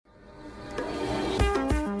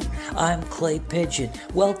I'm Clay Pigeon.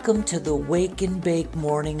 Welcome to the Wake and Bake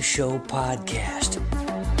Morning Show podcast.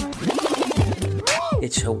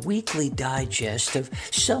 It's a weekly digest of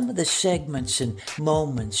some of the segments and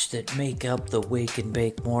moments that make up the Wake and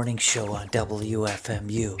Bake Morning Show on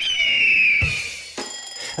WFMU.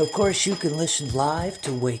 Of course, you can listen live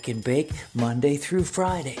to Wake and Bake Monday through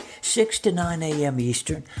Friday, 6 to 9 a.m.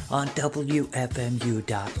 Eastern on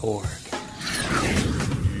WFMU.org.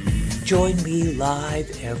 Join me live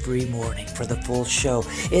every morning for the full show.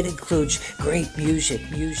 It includes great music,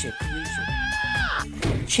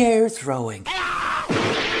 chair throwing,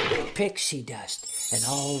 pixie dust, and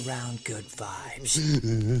all-round good vibes.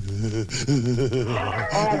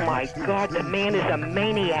 Oh my God, the man is a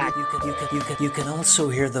maniac. You can also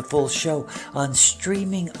hear the full show on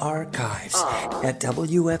streaming archives at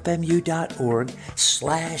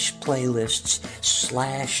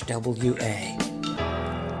WFMU.org/playlists/WA.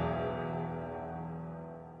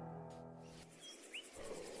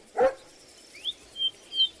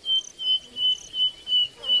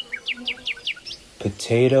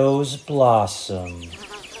 Potatoes blossom,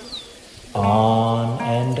 on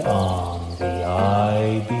and on the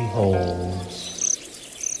eye beholds.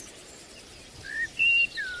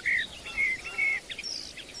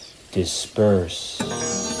 Disperse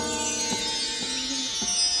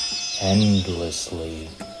endlessly.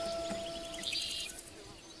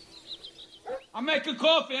 I'm making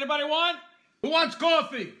coffee. Anybody want? Who wants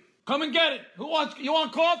coffee? Come and get it. You want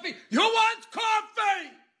coffee? Who wants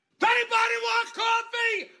coffee? Does anybody want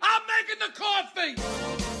coffee? I'm making the coffee.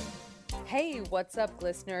 Hey, what's up,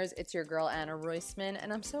 listeners? It's your girl, Anna Roisman,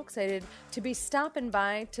 and I'm so excited to be stopping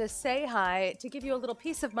by to say hi, to give you a little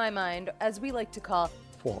piece of my mind, as we like to call,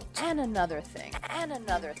 What? and another thing, and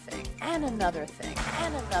another thing, and another thing,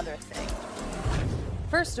 and another thing.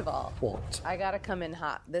 First of all, What? I gotta come in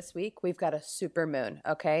hot. This week, we've got a super moon,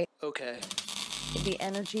 okay? Okay. The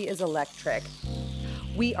energy is electric.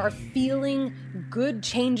 We are feeling good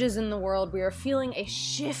changes in the world. We are feeling a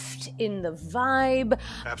shift in the vibe.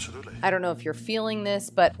 Absolutely. I don't know if you're feeling this,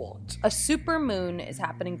 but a super moon is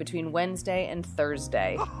happening between Wednesday and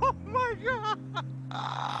Thursday. Oh my God.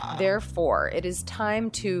 Therefore, it is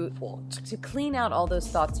time to clean out all those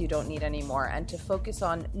thoughts you don't need anymore and to focus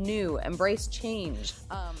on new, embrace change.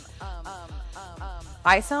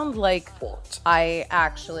 I sound like I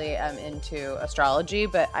actually am into astrology,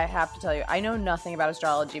 but I have to tell you, I know nothing about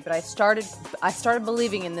astrology, but I started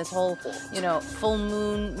believing in this whole, full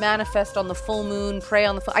moon, manifest on the full moon, pray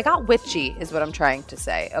on the full. I got witchy is what I'm trying to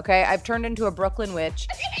say, okay? I've turned into a Brooklyn witch.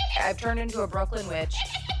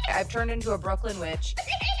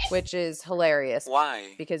 Which is hilarious.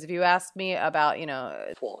 Why? Because if you asked me about,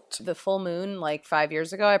 the full moon like 5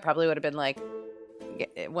 years ago, I probably would have been like,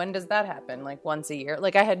 when does that happen? Like once a year?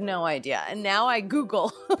 Like I had no idea. And now I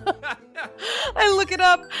Google. I look it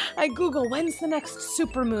up. I Google, when's the next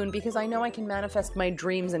supermoon? Because I know I can manifest my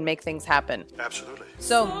dreams and make things happen. Absolutely.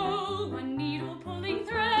 So a needle pulling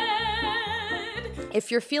thread.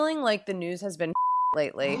 if you're feeling like the news has been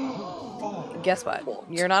lately, guess what?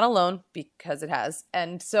 You're not alone, because it has.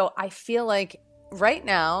 And so I feel like right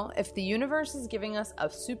now, if the universe is giving us a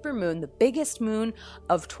super moon, the biggest moon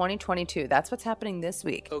of 2022, that's what's happening this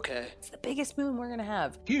week. Okay. It's the biggest moon we're going to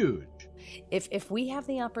have. Huge. If we have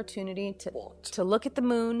the opportunity to look at the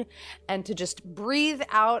moon and to just breathe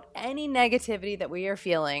out any negativity that we are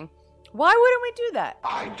feeling, why wouldn't we do that?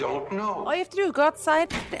 I don't know. All you have to do is go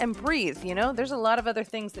outside and breathe, There's a lot of other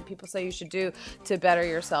things that people say you should do to better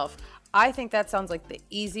yourself. I think that sounds like the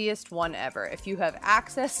easiest one ever. If you have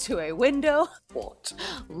access to a window,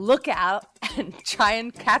 look out and try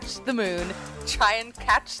and catch the moon. Try and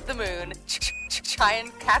catch the moon. Try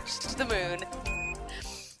and catch the moon.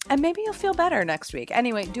 And maybe you'll feel better next week.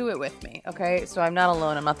 Anyway, do it with me, okay? So I'm not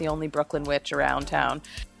alone. I'm not the only Brooklyn witch around town.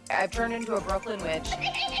 I've turned into a Brooklyn witch.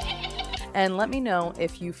 And let me know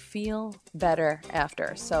if you feel better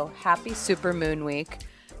after. So happy Super Moon Week.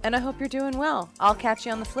 And I hope you're doing well. I'll catch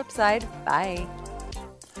you on the flip side. Bye.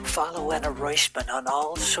 Follow Anna Roisman on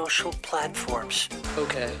all social platforms.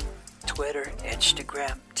 Okay. Twitter,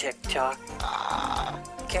 Instagram, TikTok.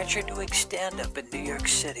 Catch her doing stand-up in New York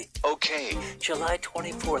City. Okay. July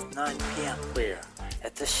 24th, 9 p.m. Where?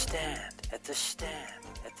 At the stand.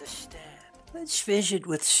 Let's visit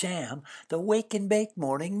with Sam, the Wake and Bake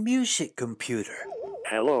Morning Music Computer.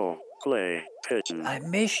 Hello, Clay Pigeon. I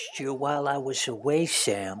missed you while I was away,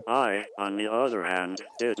 Sam. I, on the other hand,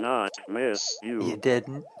 did not miss you. You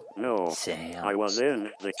didn't? No. Sam. I was in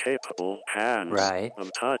the capable hands Right.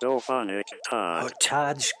 of Toddophonic Todd. Oh,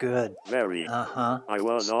 Todd's good. Very. Uh-huh. I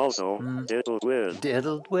was also diddled with.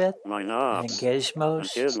 Diddled with? My And knobs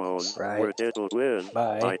gizmos? and gizmos Right. were diddled with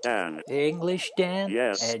By Dan. English Dan?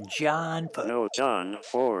 Yes. And John... No, John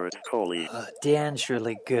Ford Coley. Dan's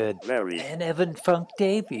really good. Very. And Evan Funk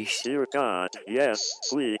Davies. Dear God, yes,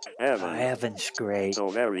 sweet Evan. Evan's great. So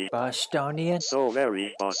very, Bostonian. so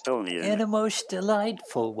very Bostonian. In a most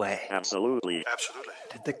delightful way. Absolutely. Absolutely.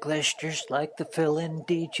 Did the Glisters like the fill-in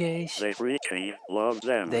DJs? They freaking loved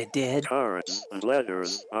them. They did? Cards and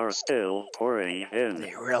letters are still pouring in.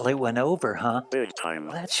 They really went over, huh? Big time.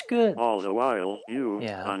 That's good. All the while, you,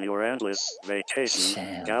 Yeah. on your endless vacation,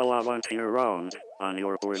 Sam. gallivanting around on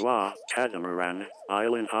your bourgeois catamaran,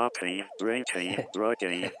 island hopping, drinking,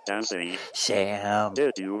 drugging, dancing. Sam.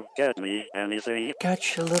 Did you get me anything?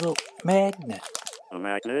 Got your little magnet A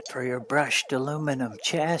magnet? for your brushed aluminum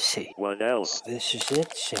chassis. What else? This is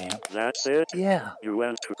it, Sam. That's it? Yeah. You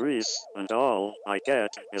went to Greece, and all I get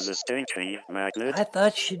is a stinky magnet? I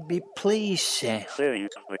thought you'd be pleased, Sam.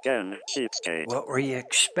 Think again, cheapskate. What were you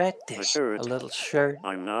expecting? A shirt. A little shirt?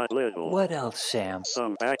 I'm not little. What else, Sam?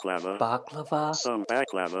 Some baklava. Baklava? Some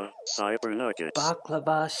baklava, cyber nuggets.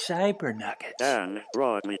 Baklava cyber nuggets. Dan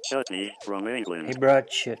brought me chutney from He England.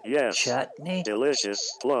 brought you Yes. chutney? Delicious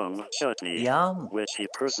plum chutney. Yum. Which he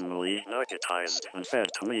personally nuggetized and fed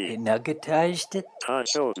to He me. nuggetized it? Todd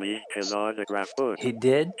showed me his autograph book. He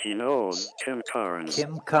did? He knows Kim Carnes.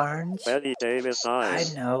 Kim Carnes? Betty Davis I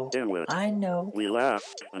eyes. know. Dimwit. I know. We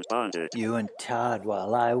laughed and bonded. You and Todd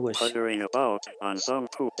while I was... Puttering about on some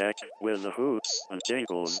poop deck with the hoops and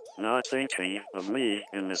jingles, not thinking of me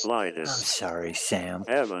in the I'm slightest. sorry, Sam.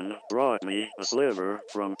 Evan brought me a sliver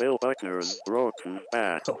from Bill Buckner's broken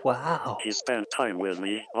bat. Wow. He spent time with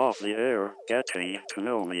me off the air, getting to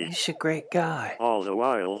know me. He's a great guy. All the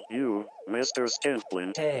while, you, Mr.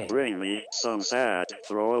 Skinflint, Hey. bring me some sad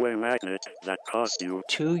throwaway magnet that cost you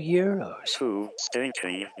 €2. 2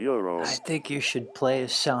 stinking I euros. think you should play a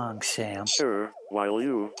song, Sam. Sure, while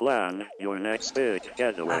you plan your next big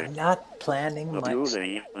getaway. I'm not planning my...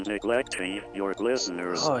 Abusing and neglecting your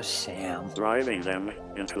listeners, Oh, Sam. driving them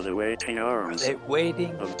into the waiting arms They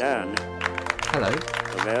waiting? of Dan, Hello.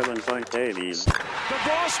 of Evan Funk Davies, The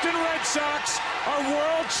Boston Red Sox are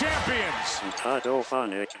world champions. and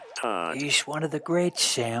Toddophonic Todd. He's one of the greats,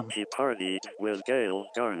 Sam. He partied with Gail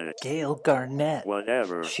Garnett. Gail Garnett.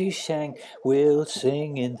 Whatever. She sang, "We'll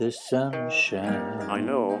sing in the sunshine. I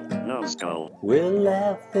know, numbskull. We'll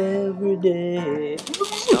laugh every day."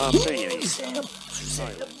 Stop singing. Sam.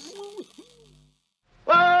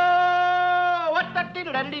 Whoa, what the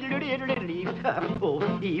diddle-diddle-diddle-diddle-diddle-leaf, oh,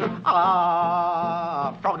 leaf,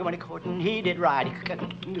 ah, Froggy went a courtin', he did ride,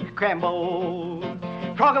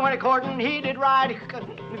 Crambo. Froggy went a courtin', he did ride,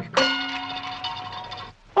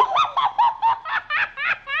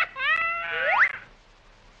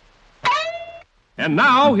 And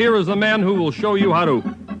now, here is the man who will show you how to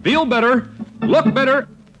feel better, look better,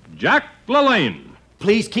 Jack LaLanne.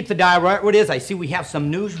 Please keep the dial right where it is. I see we have some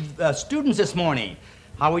new students this morning.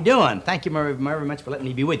 How we doing? Thank you very, very much for letting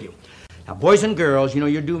me be with you. Now, boys and girls, you know,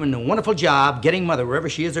 you're doing a wonderful job getting Mother wherever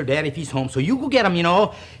she is or Daddy if he's home. So you go get them, you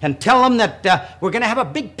know, and tell them that we're going to have a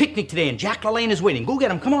big picnic today and Jack LaLanne is waiting. Go get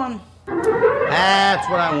them. Come on. That's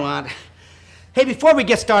what I want. Hey, before we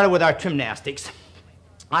get started with our gymnastics,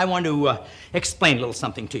 I want to explain a little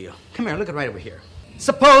something to you. Come here, look at right over here.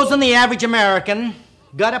 Supposing the average American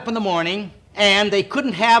got up in the morning and they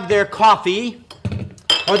couldn't have their coffee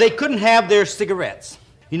or they couldn't have their cigarettes.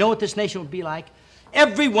 You know what this nation would be like?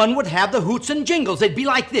 Everyone would have the hoots and jingles. They'd be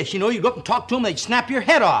like this. You know, you'd go up and talk to them, they'd snap your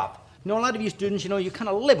head off. You know, a lot of you students, you know, you kind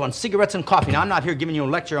of live on cigarettes and coffee. Now, I'm not here giving you a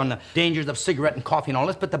lecture on the dangers of cigarette and coffee and all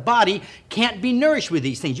this, but the body can't be nourished with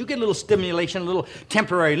these things. You get a little stimulation, a little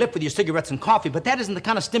temporary lift with your cigarettes and coffee, but that isn't the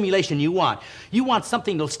kind of stimulation you want. You want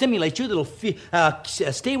something that'll stimulate you, that'll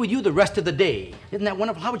stay with you the rest of the day. Isn't that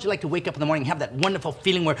wonderful? How would you like to wake up in the morning and have that wonderful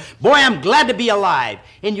feeling where, boy, I'm glad to be alive?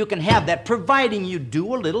 And you can have that providing you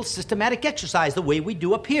do a little systematic exercise the way we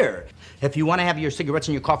do up here. If you want to have your cigarettes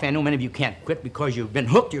and your coffee, I know many of you can't quit because you've been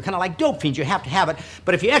hooked. You're kind of like dope fiends. You have to have it.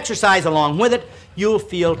 But if you exercise along with it, you'll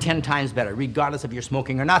feel 10 times better, regardless if you're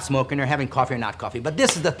smoking or not smoking or having coffee or not coffee. But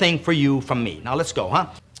this is the thing for you from me. Now, let's go, huh?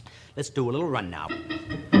 Let's do a little run now.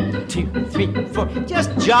 2, 3, 4.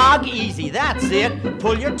 Just jog easy. That's it.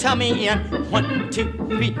 Pull your tummy in. 1, 2,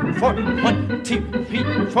 3, 4. 1, 2,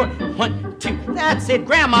 3, 4. 1, 2. That's it.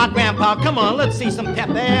 Grandma, Grandpa, come on. Let's see some pep.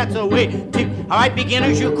 That's a way. 2. All right,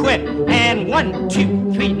 beginners, you quit. And 1,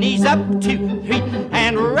 2, 3. Knees up. 2, 3.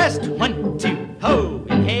 And rest. 1, 2. Ho.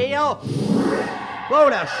 Inhale. Blow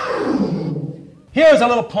down. Here's a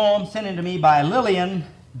little poem sent in to me by Lillian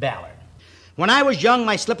Ballard. When I was young,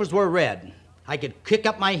 my slippers were red. I could kick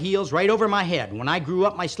up my heels right over my head. When I grew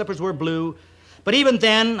up, my slippers were blue. But even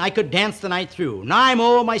then, I could dance the night through. Now I'm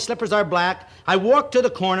old, my slippers are black. I walk to the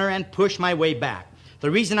corner and push my way back.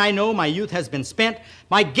 The reason I know my youth has been spent,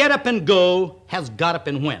 my get up and go has got up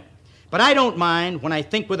and went. But I don't mind when I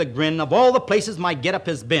think with a grin of all the places my get up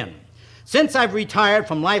has been. Since I've retired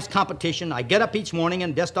from life's competition, I get up each morning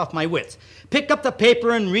and dust off my wits. Pick up the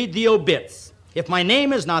paper and read the obits. If my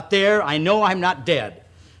name is not there, I know I'm not dead.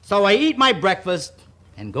 So I eat my breakfast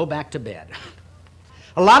and go back to bed.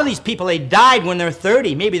 A lot of these people, they died when they're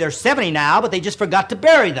 30. Maybe they're 70 now, but they just forgot to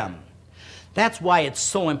bury them. That's why it's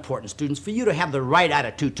so important, students, for you to have the right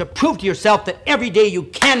attitude, to prove to yourself that every day you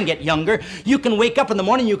can get younger. You can wake up in the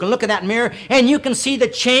morning, you can look in that mirror, and you can see the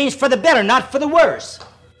change for the better, not for the worse.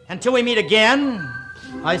 Until we meet again,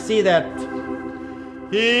 I see that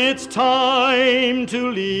it's time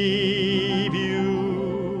to leave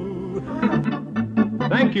you.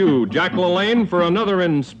 Thank you, Jack LaLanne, for another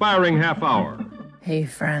inspiring half hour. Hey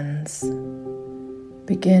friends,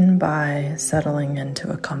 begin by settling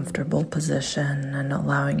into a comfortable position and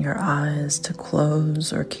allowing your eyes to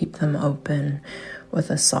close or keep them open with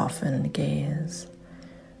a softened gaze.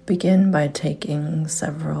 Begin by taking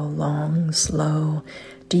several long, slow,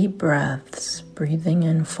 deep breaths, breathing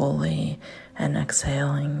in fully and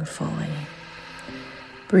exhaling fully.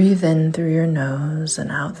 Breathe in through your nose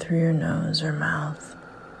and out through your nose or mouth.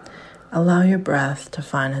 Allow your breath to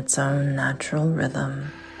find its own natural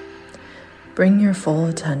rhythm. Bring your full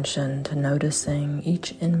attention to noticing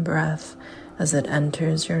each in-breath as it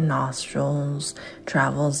enters your nostrils,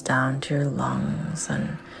 travels down to your lungs,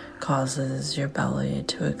 and causes your belly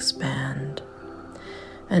to expand.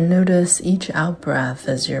 And notice each out-breath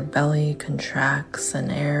as your belly contracts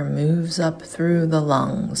and air moves up through the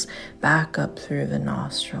lungs, back up through the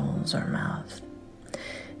nostrils or mouth.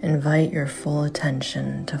 Invite your full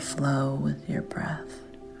attention to flow with your breath.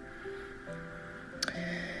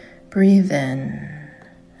 Breathe in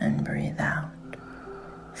and breathe out.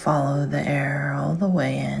 Follow the air all the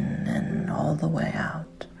way in and all the way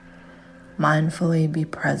out. Mindfully be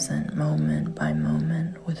present moment by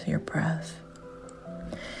moment with your breath.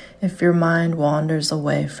 If your mind wanders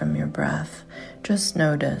away from your breath, just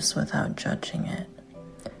notice without judging it.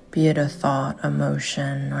 Be it a thought,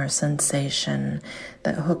 emotion, or sensation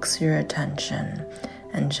that hooks your attention,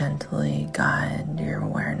 and gently guide your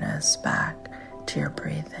awareness back to your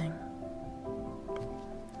breathing.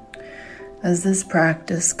 As this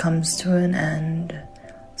practice comes to an end,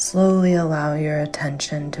 slowly allow your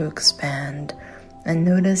attention to expand and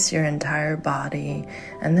notice your entire body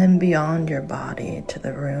and then beyond your body to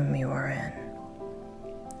the room you are in.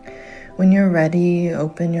 When you're ready,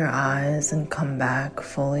 open your eyes and come back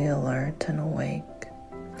fully alert and awake.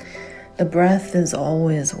 The breath is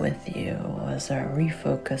always with you as a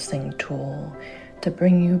refocusing tool to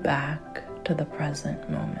bring you back to the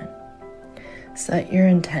present moment. Set your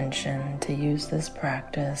intention to use this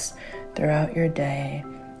practice throughout your day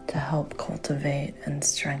to help cultivate and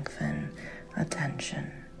strengthen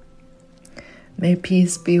attention. May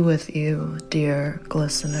peace be with you, dear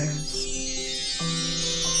listeners.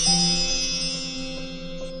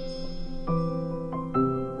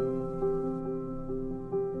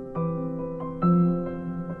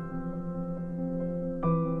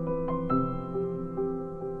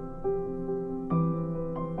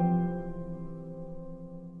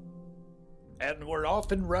 And we're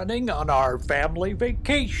off and running on our family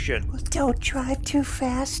vacation. Well, don't drive too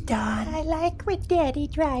fast, Don. I like when Daddy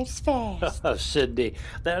drives fast. Cindy,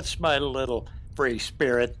 that's my little free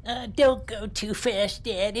spirit. Don't go too fast,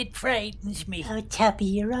 Dad. It frightens me. Oh, Tubby,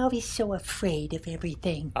 you're always so afraid of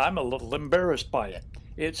everything. I'm a little embarrassed by it.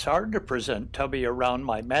 It's hard to present Tubby around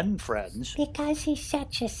my men friends. Because he's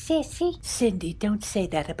such a sissy? Cindy, don't say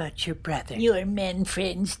that about your brother. Your men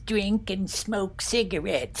friends drink and smoke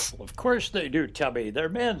cigarettes. Well, of course they do, Tubby. They're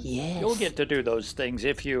men. Yes. You'll get to do those things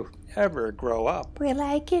if you ever grow up. Will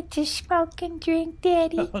I get to smoke and drink,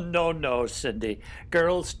 Daddy? No, Cindy.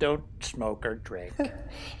 Girls don't smoke or drink.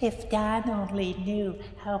 If Don only knew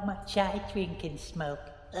how much I drink and smoke.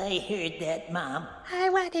 I heard that, Mom. I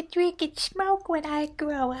want to drink and smoke when I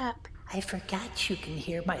grow up. I forgot you can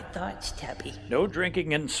hear my thoughts, Tubby. No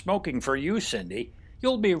drinking and smoking for you, Cindy.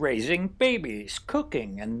 You'll be raising babies,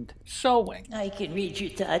 cooking, and sewing. I can read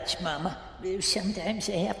your thoughts, Mama. Sometimes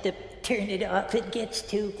I have to turn it off. It gets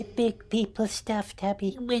to the big people stuff,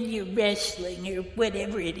 Tubby. When you're wrestling or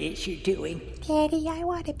whatever it is you're doing. Daddy, I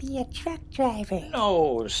want to be a truck driver.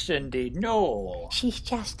 No, Cindy, no. She's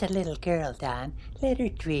just a little girl, Don. Let her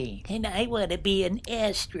dream. And I want to be an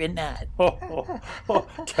astronaut.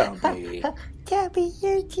 Tubby. Tubby,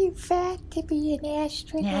 you're too fat to be an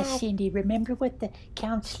astronaut. Now, Cindy, remember what the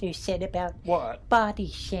counselor said about What? body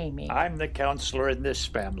shaming? I'm the counselor in this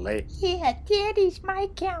family. Yeah, Daddy's my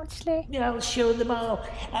counselor. I'll show them all.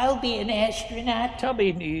 I'll be an astronaut.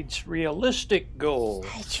 Tubby needs realistic goals.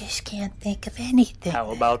 I just can't think of anything.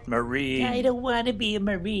 How about Marine? I don't want to be a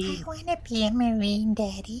Marine. I want to be a Marine,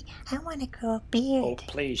 Daddy. I want to grow a beard. Oh,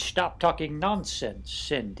 please stop talking nonsense,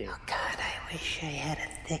 Cindy. Oh, God, I wish I had a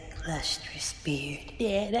thick, lustrous beard.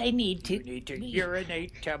 Dad, I need to... You need to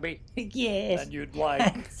urinate, Tubby. Yes. And you'd like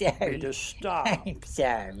I'm sorry. me to stop. I'm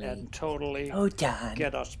sorry. And totally Don.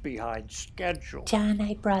 get us behind schedule. John,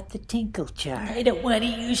 I brought the tinkle jar. I don't want to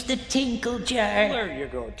use the tinkle jar. There you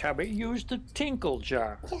go, Tubby. Use the tinkle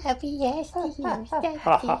jar. Tubby has to use the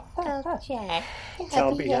tinkle jar.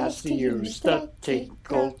 Tubby has to use the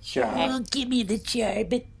tinkle jar. Oh, give me the jar,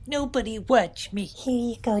 but nobody watch me.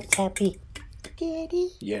 Here you go, Tubby.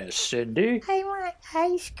 Daddy? Yes, Cindy? I want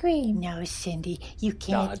ice cream. No, Cindy, you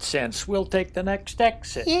can't. Nonsense. We'll take the next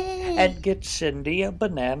exit. Yay. And get Cindy a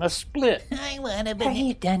banana split. I want a banana. Are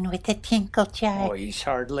you done with the tinkle jar? Oh, he's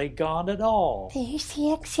hardly gone at all. There's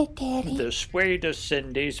the exit, Daddy. This way to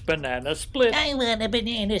Cindy's banana split. I want a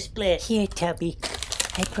banana split. Here, Tubby.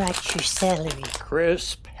 I brought your celery.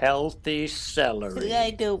 Crisp, healthy celery. I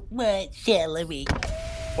don't want celery.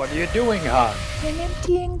 What are you doing, hon? I'm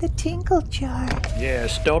emptying the tinkle jar.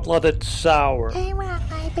 Yes, don't let it sour. I want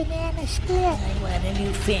my banana split. I want a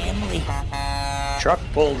new family. Truck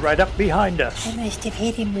pulled right up behind us. I must have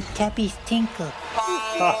hit him with Tubby's tinkle.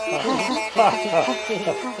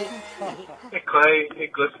 Hey Clay, hey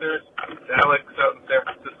listeners, it's Alex out in San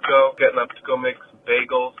Francisco, getting up to go make some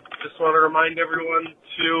bagels. Just want to remind everyone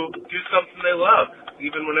to do something they love,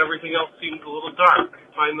 even when everything else seems a little dark.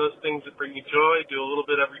 Find those things that bring you joy, do a little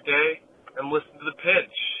bit every day, and listen to the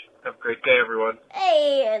Pidge. Have a great day, everyone.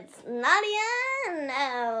 Hey, it's Nadia.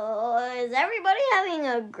 Now, is everybody having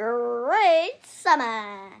a great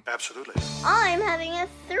summer? Absolutely. I'm having a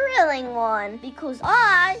thrilling one because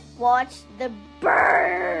I watched The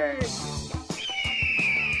Birds.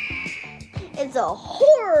 It's a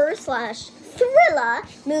horror/thriller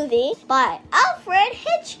movie by Alfred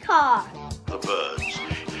Hitchcock. The birds.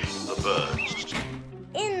 The birds.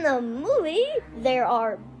 In the movie, there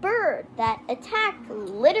are birds that attack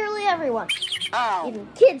literally everyone. Even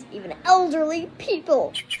kids, even elderly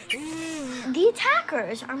people. The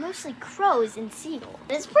attackers are mostly crows and seagulls.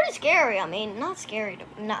 It's pretty scary. I mean, not scary.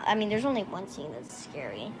 There's only one scene that's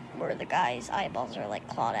scary, where the guy's eyeballs are like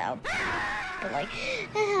clawed out. But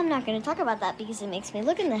I'm not going to talk about that because it makes me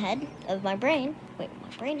look in the head of my brain. Wait, my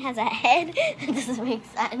brain has a head? That doesn't make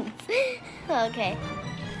sense. Okay.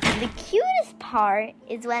 The cutest part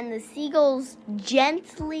is when the seagulls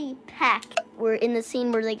gently peck. We're in the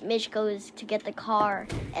scene where Mitch goes to get the car,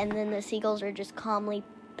 and then the seagulls are just calmly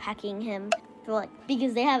pecking him. They're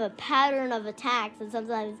because they have a pattern of attacks, and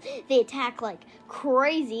sometimes they attack like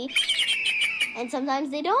crazy, and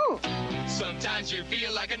sometimes they don't. Sometimes you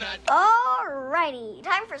feel like a nut. Alrighty,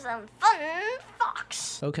 time for some fun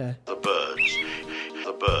facts. Okay. The birds.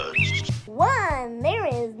 The birds. 1, there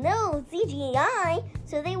is no CGI,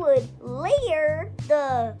 so they would layer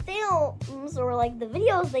the films or the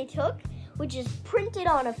videos they took, which is printed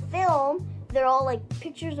on a film. They're all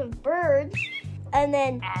pictures of birds, and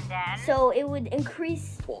then so it would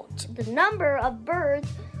increase the number of birds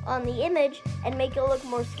on the image and make it look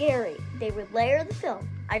more scary. They would layer the film.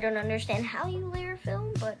 I don't understand how you layer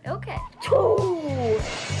film, but okay. 2,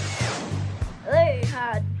 they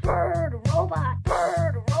had bird robot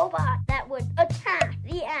that would attack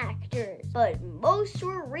the actors, but most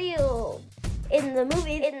were real. In the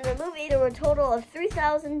movie, there were a total of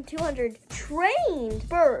 3,200 trained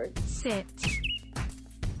birds. Sit.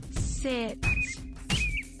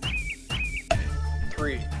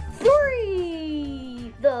 3.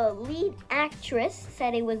 The lead actress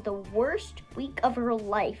said it was the worst week of her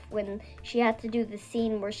life when she had to do the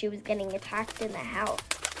scene where she was getting attacked in the house.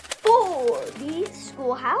 4. for the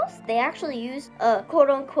schoolhouse, they actually used a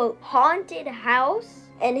quote-unquote haunted house.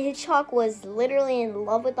 And Hitchcock was literally in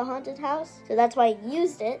love with the haunted house, so that's why he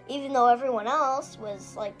used it, even though everyone else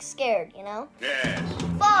was, like, scared, you know? Yes.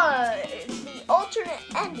 But the alternate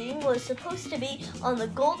ending was supposed to be on the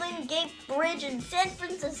Golden Gate Bridge in San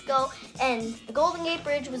Francisco, and the Golden Gate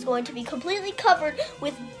Bridge was going to be completely covered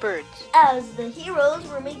with birds as the heroes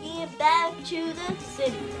were making it back to the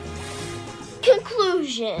city.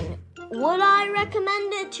 Conclusion. Would I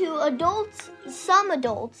recommend it to adults? Some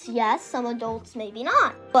adults, yes. Some adults, maybe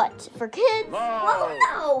not. But for kids, well,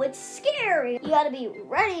 no, it's scary. You gotta be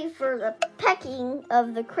ready for the pecking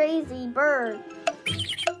of the crazy bird.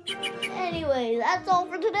 Anyway, that's all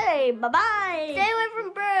for today. Bye-bye. Stay away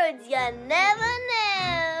from birds. You never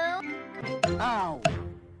know. Ow.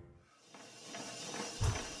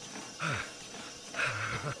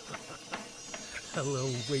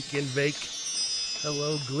 Hello, Wake and Bake.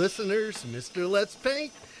 Hello, glisteners. Mr. Let's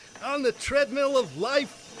Paint on the treadmill of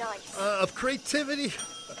life, of creativity,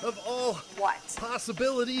 of all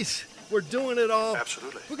possibilities. We're doing it all.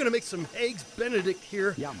 Absolutely. We're going to make some Eggs Benedict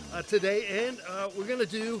here today, and we're going to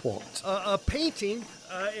do a painting.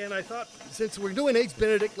 And I thought, since we're doing Eggs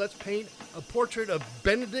Benedict, let's paint a portrait of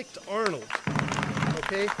Benedict Arnold.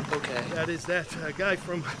 Okay? Okay. That is that guy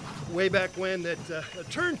from way back when, that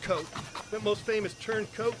turncoat, the most famous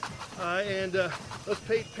turncoat. And let's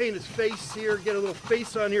paint his face here, get a little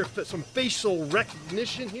face on here, some facial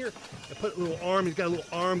recognition here. And put a little arm, he's got a little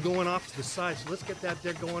arm going off to the side, so let's get that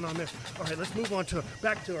there going on there. All right, let's move on to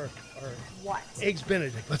back to our Eggs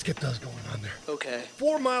Benedict. Let's get those going on there. Okay.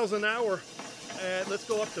 4 miles an hour. And let's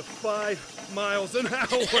go up to 5 miles an hour.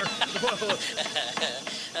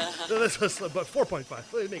 So that's about 4.5.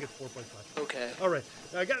 Let's make it 4.5. Okay. All right.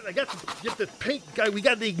 I got to get the paint guy. We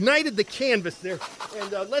got ignited the canvas there,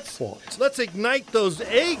 and let's ignite those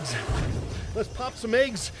eggs. Let's pop some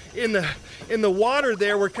eggs in the water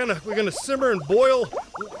there. We're gonna simmer and boil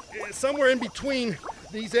somewhere in between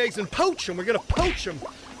these eggs and poach them. We're gonna poach them.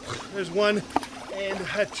 There's one and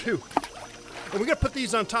two. And we're going to put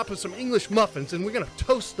these on top of some English muffins, and we're going to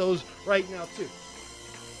toast those right now, too.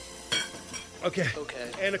 Okay.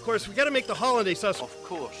 And, of course, we got to make the hollandaise sauce. Of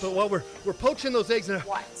course. But while we're poaching those eggs, now,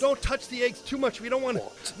 don't touch the eggs too much. We don't want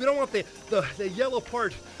the yellow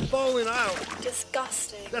part falling out.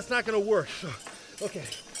 Disgusting. That's not going to work. So, okay.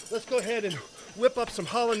 Let's go ahead and whip up some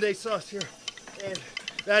hollandaise sauce here. And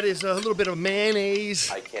that is a little bit of mayonnaise.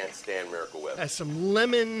 I can't stand Miracle Whip. Some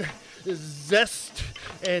lemon zest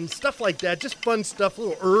and stuff like that. Just fun stuff.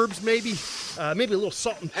 Little herbs, maybe a little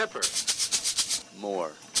salt and pepper.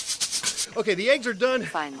 More. Okay, the eggs are done.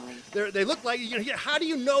 Finally. They look like, how do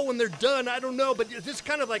you know when they're done? I don't know, but it's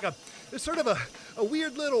kind of like there's sort of a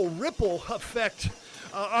weird little ripple effect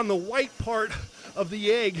on the white part of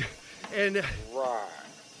the egg. And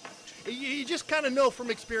you just kind of know from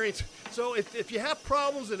experience. So if you have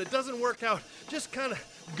problems and it doesn't work out, just kind of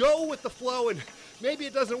go with the flow, and maybe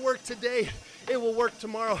it doesn't work today, it will work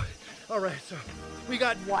tomorrow. All right, so we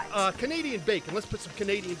got Canadian bacon. Let's put some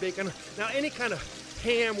Canadian bacon. Now, any kind of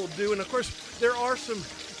ham will do, and of course, there are some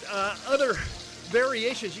other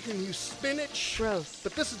variations. You can use spinach. Gross.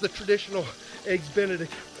 But this is the traditional Eggs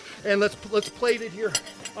Benedict. And let's plate it here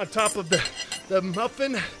on top of the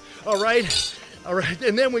muffin. All right,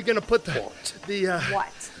 and then we're gonna put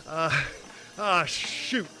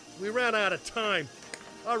shoot, we ran out of time.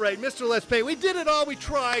 All right, Mr. Let's Paint, we did it all, we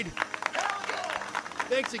tried.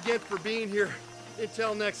 Thanks again for being here.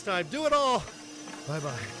 Until next time, do it all.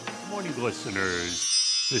 Bye-bye. Good morning, listeners.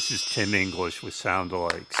 This is Tim English with Sound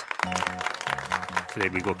Alikes. Today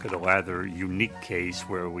we look at a rather unique case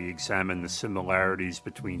where we examine the similarities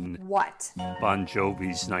between Bon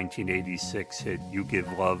Jovi's 1986 hit You Give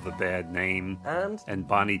Love a Bad Name and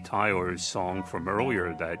Bonnie Tyler's song from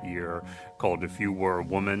earlier that year called If You Were a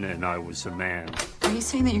Woman and I Was a Man. Are you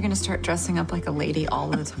saying that you're going to start dressing up like a lady all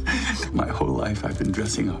the time? My whole life I've been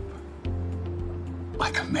dressing up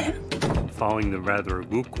like a man. Following the rather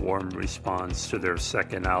lukewarm response to their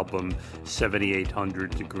second album,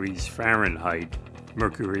 7800 Degrees Fahrenheit,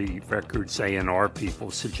 Mercury Records A&R people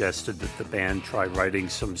suggested that the band try writing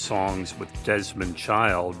some songs with Desmond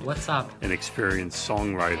Child, an experienced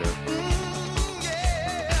songwriter.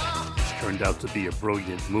 This turned out to be a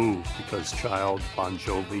brilliant move because Child, Bon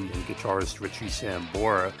Jovi, and guitarist Richie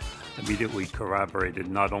Sambora immediately corroborated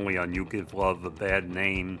not only on You Give Love a Bad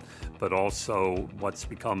Name, but also what's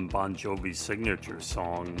become Bon Jovi's signature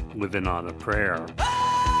song, Living on a Prayer.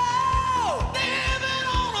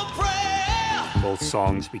 Both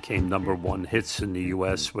songs became #1 hits in the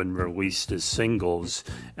U.S. when released as singles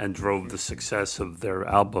and drove the success of their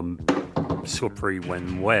album Slippery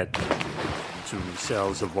When Wet. to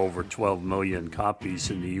sales of over 12 million copies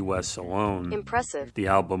in the U.S. alone. Impressive. The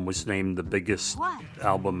album was named the biggest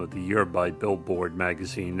album of the year by Billboard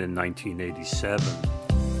magazine in 1987.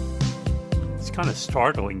 It's kind of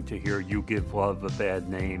startling to hear You Give Love a Bad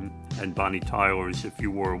Name and Bonnie Tyler's If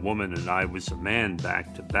You Were a Woman and I Was a Man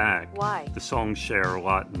back to back. Why? The songs share a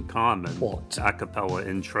lot in common. What? A cappella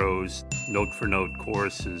intros, note-for-note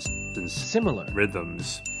choruses, and similar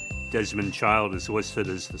rhythms. Desmond Child is listed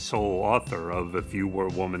as the sole author of If You Were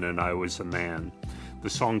a Woman and I Was a Man. The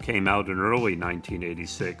song came out in early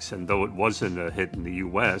 1986, and though it wasn't a hit in the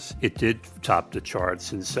U.S., it did top the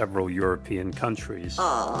charts in several European countries.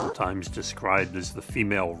 Sometimes described as the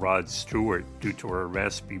female Rod Stewart due to her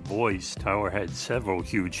raspy voice, Tyler had several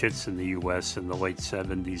huge hits in the U.S. in the late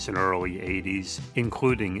 70s and early 80s,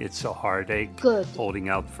 including It's a Heartache, Good, Holding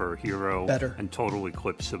Out for a Hero, Better, and Total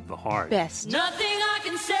Eclipse of the Heart. best. Nothing I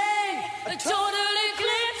can say, a total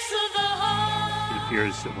eclipse of the heart. It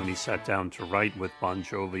appears that when he sat down to write with Bon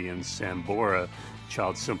Jovi and Sambora,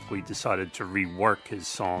 Child simply decided to rework his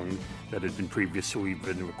song that had previously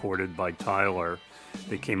been recorded by Tyler.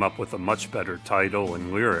 They came up with a much better title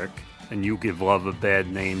and lyric, and You Give Love a Bad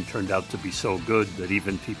Name turned out to be so good that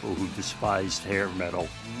even people who despised hair metal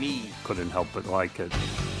couldn't help but like it.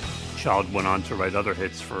 Child went on to write other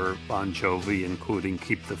hits for Bon Jovi, including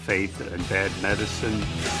Keep the Faith and Bad Medicine.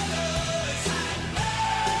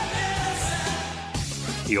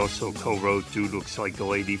 He also co-wrote Dude Looks Like a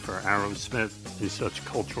Lady for Aerosmith, and such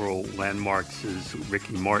cultural landmarks as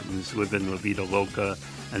Ricky Martin's Livin' La Vida Loca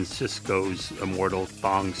and Sisqo's immortal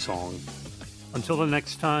Thong Song. Until the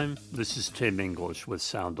next time, this is Tim English with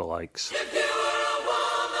Sound Alikes.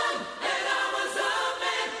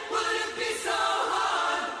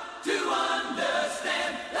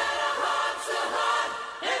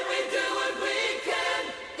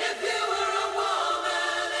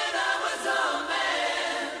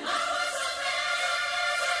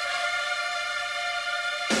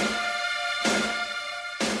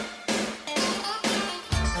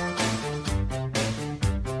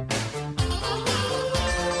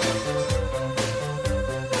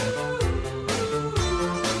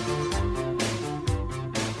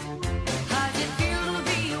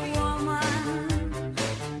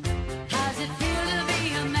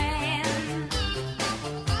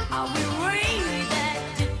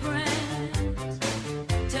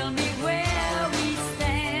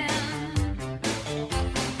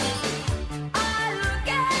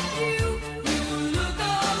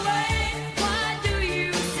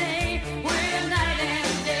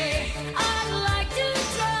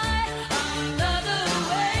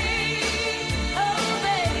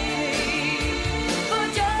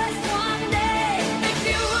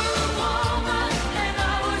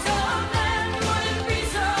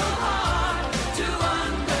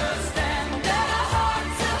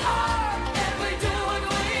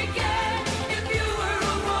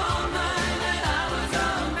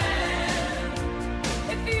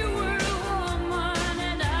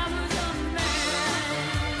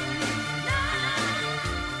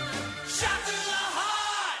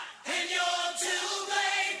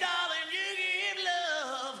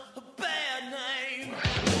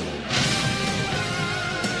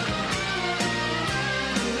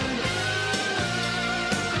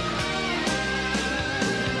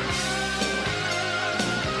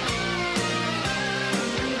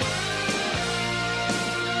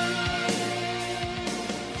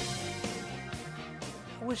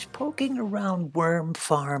 Was poking around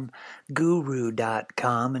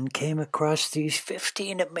wormfarmguru.com and came across these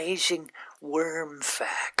 15 amazing worm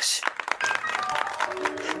facts.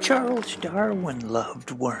 Charles Darwin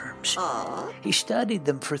loved worms. He studied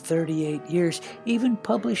them for 38 years, even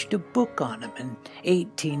published a book on them in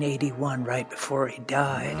 1881, right before he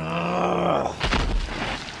died.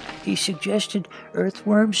 He suggested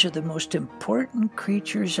earthworms are the most important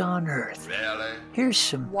creatures on Earth. Really? Here's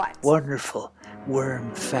some wonderful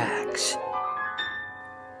worm facts.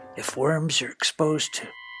 If worms are exposed to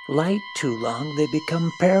light too long, they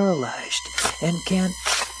become paralyzed and can't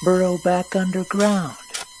burrow back underground.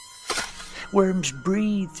 Worms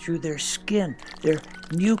breathe through their skin. Their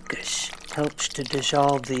mucus helps to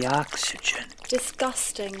dissolve the oxygen.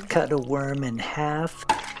 Disgusting. Cut a worm in half,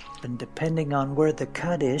 and depending on where the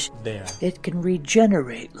cut is, it can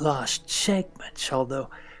regenerate lost segments, although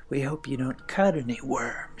we hope you don't cut any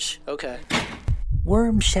worms. Okay.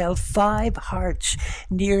 Worms have 5 hearts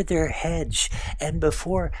near their heads and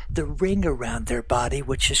before the ring around their body,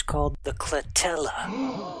 which is called the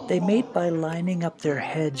clatella. They mate by lining up their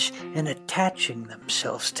heads and attaching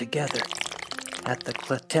themselves together at the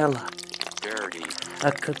clatella. Dirty.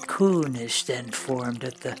 A cocoon is then formed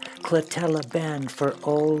at the Clatella band for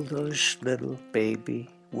all those little baby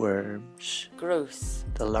worms. Gross.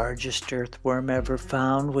 The largest earthworm ever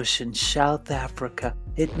found was in South Africa.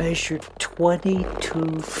 It measured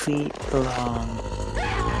 22 feet long.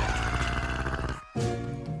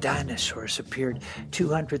 Dinosaurs appeared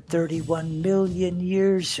 231 million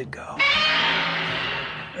years ago.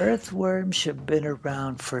 Earthworms have been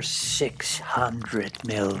around for 600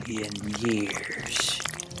 million years.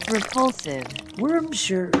 Repulsive. Worms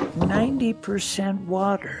are 90%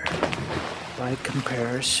 water. By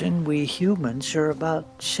comparison, we humans are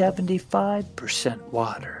about 75%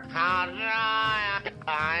 water.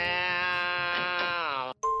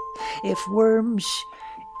 If worms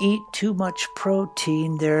eat too much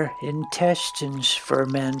protein, their intestines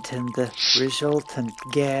ferment and the resultant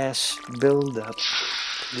gas buildup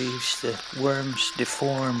leaves the worms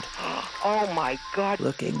deformed. Oh my God.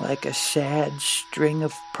 Looking like a sad string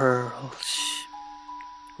of pearls.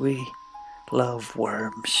 We love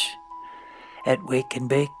worms. At Wake and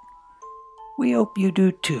Bake, we hope you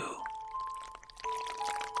do too.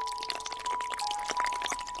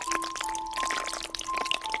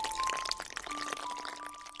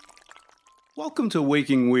 Welcome to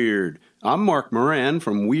Waking Weird. I'm Mark Moran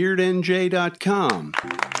from WeirdNJ.com.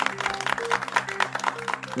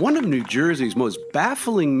 One of New Jersey's most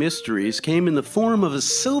baffling mysteries came in the form of a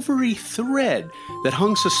silvery thread that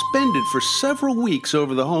hung suspended for several weeks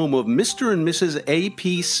over the home of Mr. and Mrs.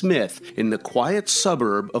 A.P. Smith in the quiet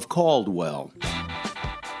suburb of Caldwell.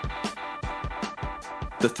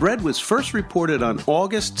 The thread was first reported on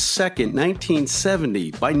August 2nd,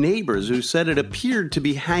 1970, by neighbors who said it appeared to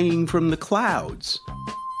be hanging from the clouds.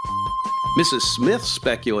 Mrs. Smith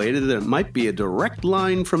speculated that it might be a direct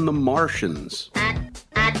line from the Martians.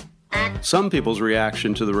 Some people's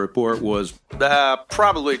reaction to the report was,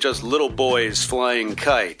 probably just little boys flying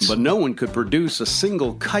kites. But no one could produce a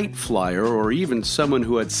single kite flyer or even someone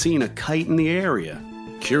who had seen a kite in the area.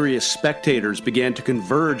 Curious spectators began to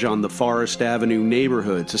converge on the Forest Avenue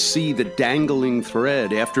neighborhood to see the dangling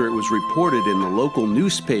thread after it was reported in the local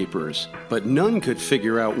newspapers. But none could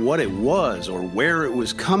figure out what it was or where it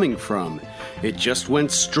was coming from. It just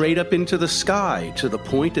went straight up into the sky to the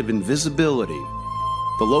point of invisibility.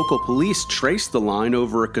 The local police traced the line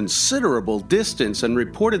over a considerable distance and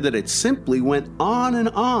reported that it simply went on and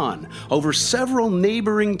on over several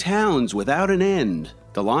neighboring towns without an end.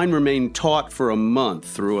 The line remained taut for a month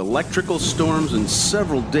through electrical storms and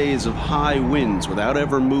several days of high winds without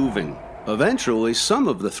ever moving. Eventually, some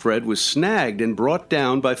of the thread was snagged and brought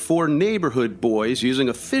down by 4 neighborhood boys using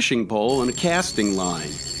a fishing pole and a casting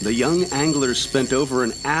line. The young anglers spent over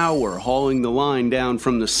an hour hauling the line down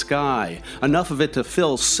from the sky, enough of it to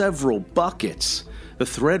fill several buckets. The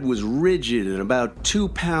thread was rigid and about 2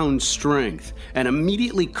 pounds strength, and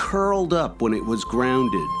immediately curled up when it was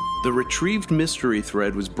grounded. The retrieved mystery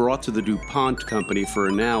thread was brought to the DuPont company for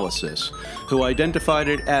analysis, who identified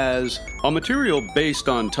it as a material based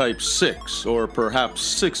on type 6 or perhaps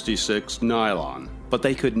 66 nylon. But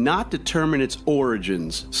they could not determine its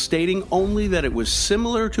origins, stating only that it was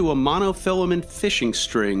similar to a monofilament fishing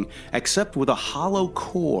string, except with a hollow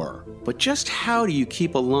core. But just how do you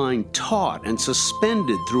keep a line taut and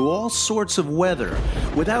suspended through all sorts of weather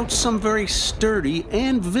without some very sturdy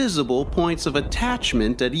and visible points of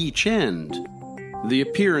attachment at each end? The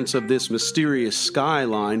appearance of this mysterious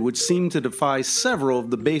skyline would seem to defy several of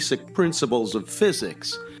the basic principles of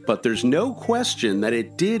physics, but there's no question that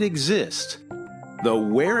it did exist. Though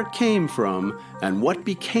where it came from and what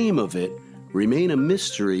became of it remain a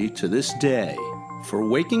mystery to this day. For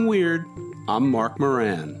Waking Weird, I'm Mark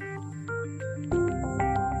Moran.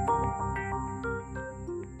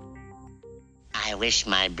 I wish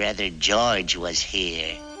my brother George was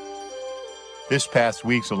here. This past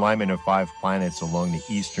week's alignment of 5 planets along the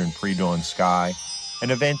eastern pre-dawn sky, an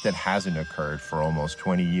event that hasn't occurred for almost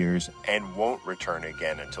 20 years and won't return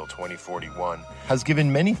again until 2041, has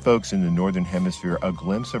given many folks in the Northern Hemisphere a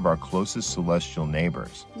glimpse of our closest celestial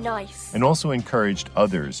neighbors. Nice. And also encouraged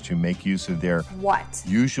others to make use of their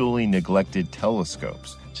usually neglected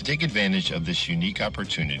telescopes to take advantage of this unique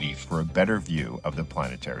opportunity for a better view of the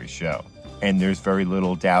planetary show. And there's very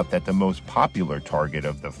little doubt that the most popular target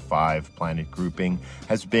of the 5-planet grouping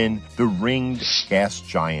has been the ringed gas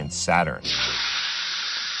giant Saturn,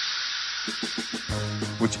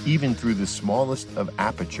 which even through the smallest of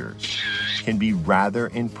apertures can be rather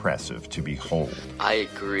impressive to behold. I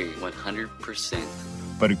agree, 100%.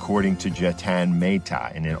 But according to Jatan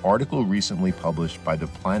Mehta, in an article recently published by the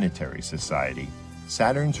Planetary Society,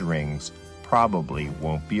 Saturn's rings probably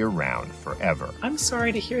won't be around forever. I'm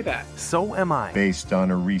sorry to hear that. So am I. Based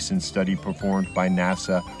on a recent study performed by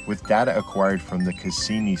NASA with data acquired from the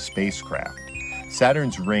Cassini spacecraft,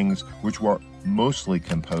 Saturn's rings, which were mostly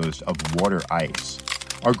composed of water ice,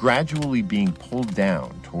 are gradually being pulled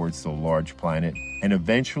down towards the large planet, and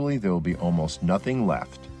eventually there will be almost nothing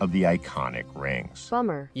left of the iconic rings.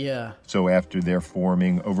 Bummer. Yeah. So after their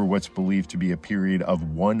forming over what's believed to be a period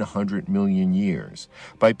of 100 million years,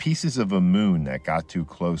 by pieces of a moon that got too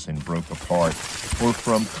close and broke apart, or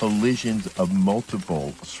from collisions of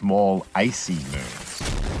multiple small icy moons,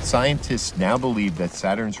 scientists now believe that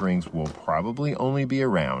Saturn's rings will probably only be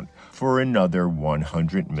around for another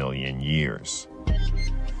 100 million years.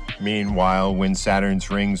 Meanwhile, when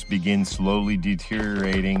Saturn's rings begin slowly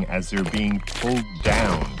deteriorating as they're being pulled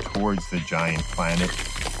down towards the giant planet,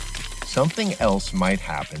 something else might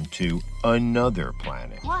happen to another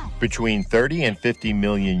planet. What? Between 30 and 50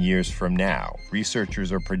 million years from now,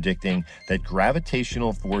 researchers are predicting that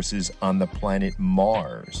gravitational forces on the planet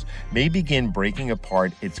Mars may begin breaking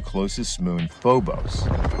apart its closest moon, Phobos.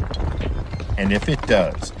 And if it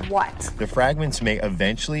does, what? The fragments may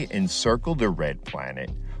eventually encircle the red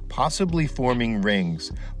planet, possibly forming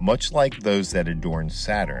rings much like those that adorn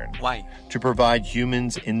Saturn. Why? To provide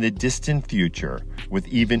humans in the distant future with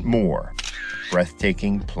even more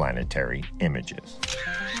breathtaking planetary images.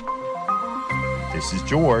 This is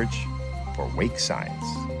George for Wake Science.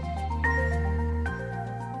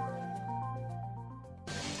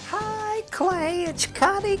 Clay, it's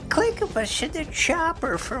Connie Clickovus in the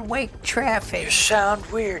chopper for Wake Traffic. You sound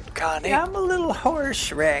weird, Connie. I'm a little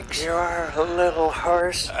hoarse, Rex. You are a little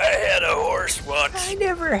horse. I had a horse once. I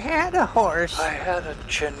never had a horse. I had a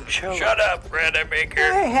chinchilla. Shut up, Rademacher.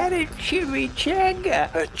 I had a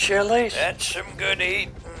chimichanga. A Chili's? That's some good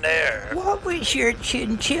eating there. What was your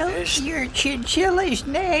chinchilla? Your chinchilla's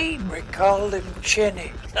name? We called him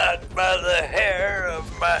Chinny. Not by the hair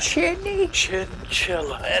of my Chinny?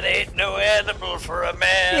 Chinchilla. That ain't no animal for a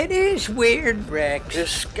man. It is weird, Rex. His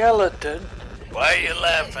skeleton. Why are you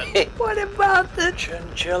laughing? What about the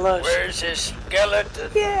chinchillas? Where's his skeleton?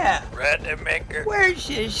 Yeah. Rademacher. Where's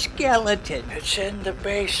his skeleton? It's in the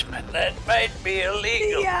basement. That might be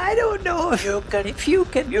illegal. Yeah, I don't know if you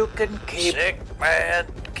can keep. Sick man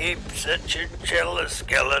keeps a chinchilla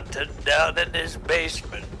skeleton down in his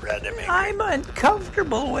basement, Rademacher. I'm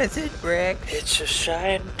uncomfortable with it, Rex. It's a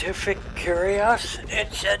scientific curiosity.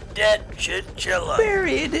 It's a dead chinchilla.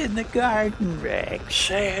 Bury it in the garden, Rex.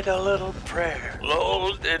 Say it a little prayer.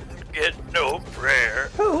 Lowell didn't get no prayer.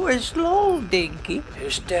 Who was Lowell, Dinky?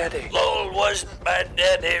 His daddy. Lowell wasn't my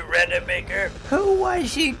daddy, Rademacher. Who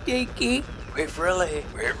was he, Dinky? We've really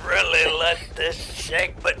let this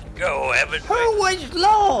segment go, haven't we? Who was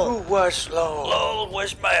Lowell? Who was Lowell? Lowell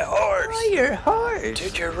was my horse. Oh, your horse.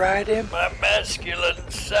 Did you ride him? My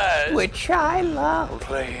masculine size. Which I love.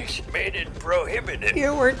 Please. Made it prohibited.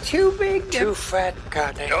 You were too big to... Too fat,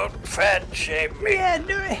 Connie. Don't fat shame me. Yeah,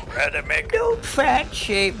 no, Rademacher. don't fat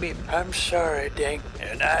shame him. I'm sorry, Dink.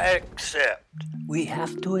 And I accept. We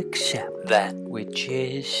have to accept that which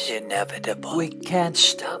is inevitable. We can't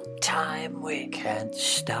stop time. We can't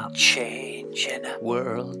stop change in a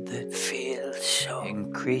world that feels so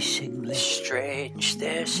increasingly strange.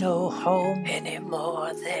 There's no home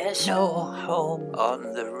anymore. There's no home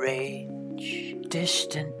on the range.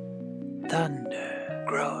 Distant thunder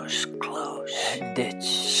grows close, and it's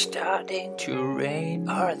starting to rain.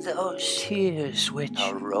 Are those tears which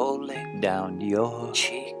are rolling down your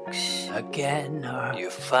cheeks again? Are you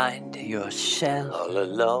finding yourself all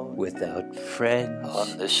alone without friends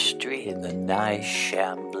on the street in the night,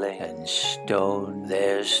 shambling and stone?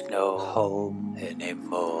 There's no home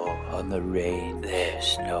anymore on the rain.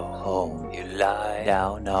 There's no home. You lie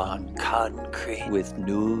down on concrete with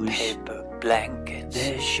newspaper blankets.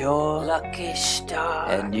 There's your lucky star,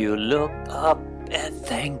 and you look up and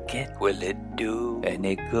thank it. Will it do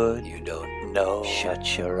any good? You don't know.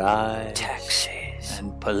 Shut your eyes. Taxis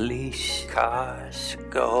and police cars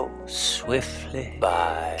go swiftly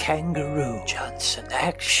by. Kangaroo Johnson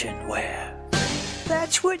action wear.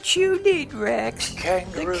 That's what you need, Rex.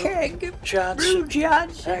 Kangaroo the Kangaroo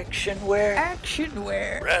Johnson action wear. Action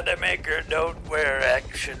wear. Rademacher don't wear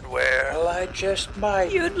action wear. Well, I just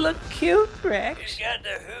might. You'd look cute, Rex. You got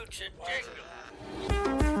the hooch and jingle.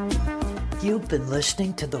 You've been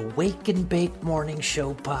listening to the Wake and Bake Morning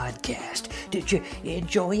Show podcast. Did you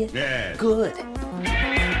enjoy it? Yeah. Good.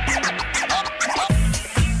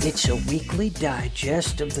 It's a weekly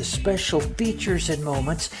digest of the special features and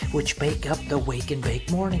moments which make up the Wake and Bake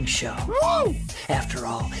Morning Show. Woo! After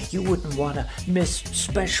all, you wouldn't want to miss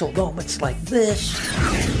special moments like this.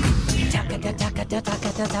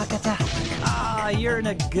 Ah, you're in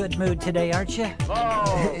a good mood today, aren't you?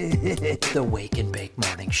 The Wake and Bake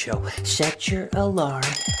Morning Show. Set your alarm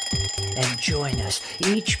and join us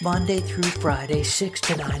each Monday through Friday, 6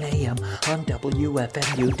 to 9 a.m. on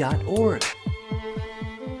WFMU.org.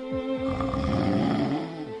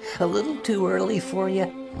 A little too early for you?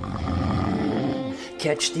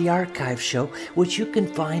 Catch the archive show, which you can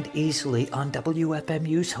find easily on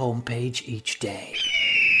WFMU's homepage each day.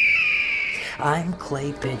 I'm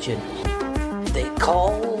Clay Pigeon. They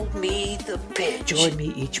call me the Pidge. Join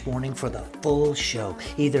me each morning for the full show,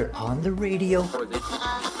 either on the radio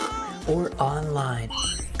or online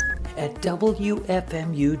at WFMU.org.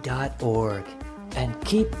 And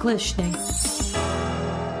keep listening.